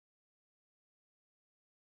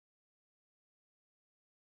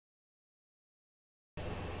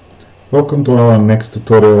Welcome to our next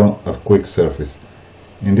tutorial of QUICKSURFACE.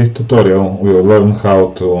 In this tutorial we will learn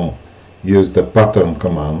how to use the pattern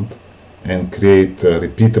command and create a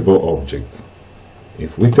repeatable object.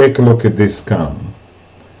 If we take a look at this scan,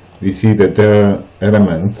 we see that there are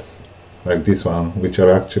elements like this one which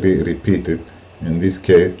are actually repeated. In this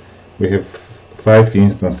case we have 5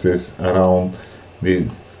 instances around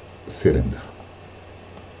this cylinder.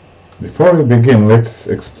 Before we begin, let's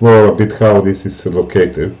explore a bit how this is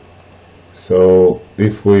located. So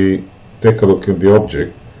if we take a look at the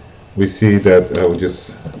object, we see that I will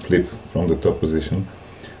just flip from the top position.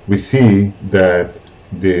 We see that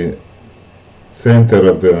the center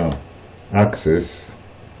of the axis,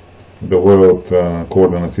 the world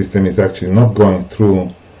coordinate system, is actually not going through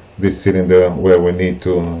this cylinder where we need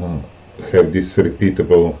to have this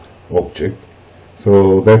repeatable object.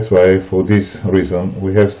 So that's why, for this reason,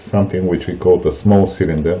 we have something which we call the small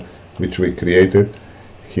cylinder, which we created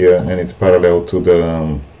here, and it's parallel to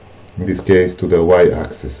the, in this case, to the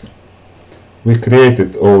y-axis. We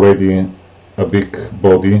created already a big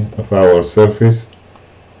body of our surface,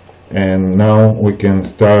 and now we can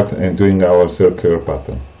start and doing our circular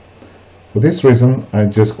pattern. For this reason, I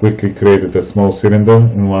just quickly created a small cylinder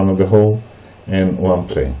in one of the hole and one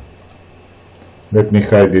plane. Let me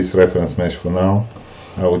hide this reference mesh for now.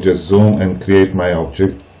 I will just zoom and create my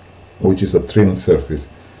object, which is a trim surface.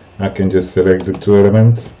 I can just select the 2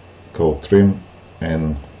 elements, called trim,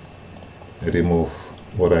 and remove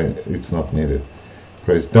what it's not needed.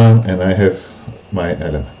 Press done, and I have my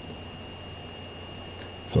element.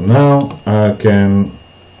 So now I can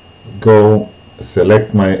go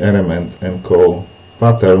select my element and call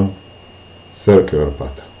pattern circular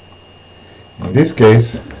pattern. In this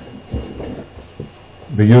case,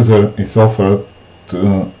 the user is offered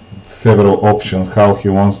several options how he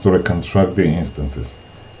wants to reconstruct the instances.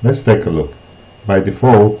 Let's take a look. By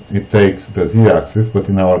default it takes the z-axis, but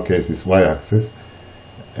in our case it's y-axis,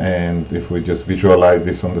 and if we just visualize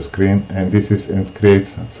this on the screen, and this is, it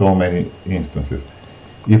creates so many instances.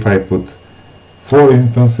 If I put 4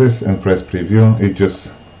 instances and press preview, it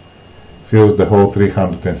just fills the whole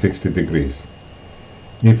 360 degrees.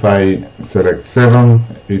 If I select 7,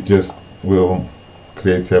 it just will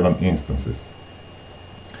create 7 instances.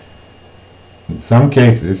 In some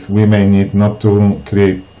cases we may need not to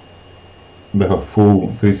create the full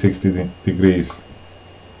 360 degrees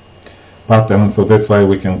pattern, so that's why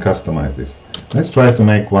we can customize this. Let's try to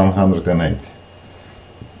make 180.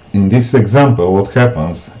 In this example, what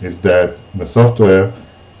happens is that the software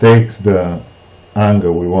takes the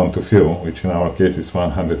angle we want to fill, which in our case is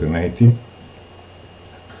 180,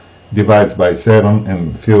 divides by 7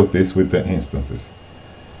 and fills this with the instances.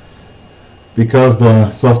 Because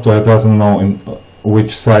the software doesn't know in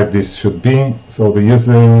which side this should be, so the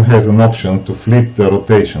user has an option to flip the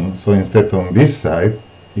rotation. So instead on this side,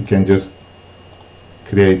 he can just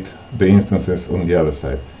create the instances on the other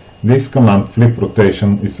side. This command, flip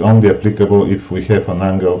rotation, is only applicable if we have an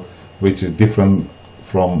angle which is different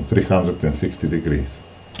from 360 degrees.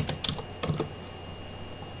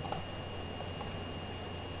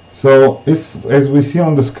 So if, as we see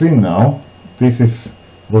on the screen now, this is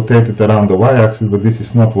rotated around the y-axis, but this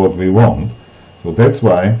is not what we want. So that's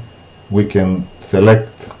why we can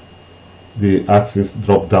select the axis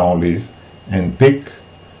drop-down list and pick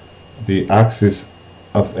the axis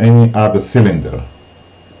of any other cylinder.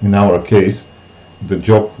 In our case, the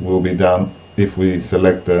job will be done if we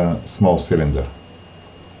select the small cylinder.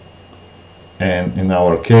 And in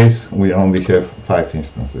our case, we only have 5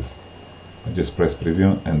 instances. I just press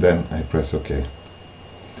preview and then I press OK.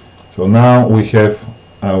 So now we have,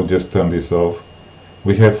 I'll just turn this off,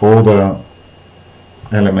 we have all the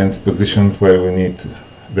elements positioned where we need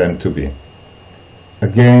them to be.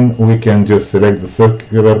 Again, we can just select the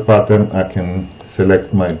circular pattern. I can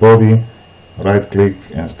select my body, right click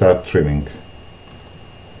and start trimming.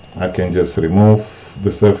 I can just remove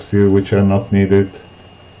the surfaces which are not needed.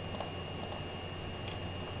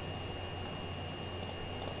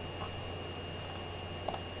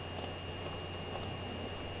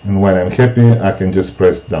 And when I'm happy, I can just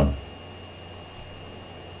press done.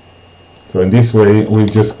 So in this way we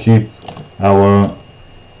just keep our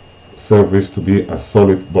surface to be a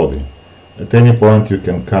solid body. At any point you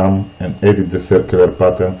can come and edit the circular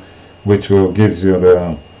pattern, which will give you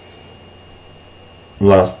the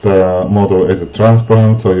last model as a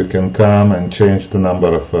transparent, so you can come and change the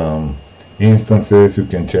number of instances, you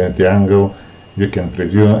can change the angle, you can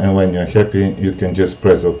preview, and when you're happy you can just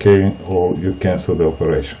press OK or you cancel the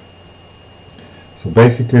operation. So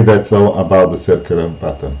basically that's all about the circular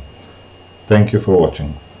pattern. Thank you for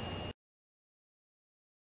watching.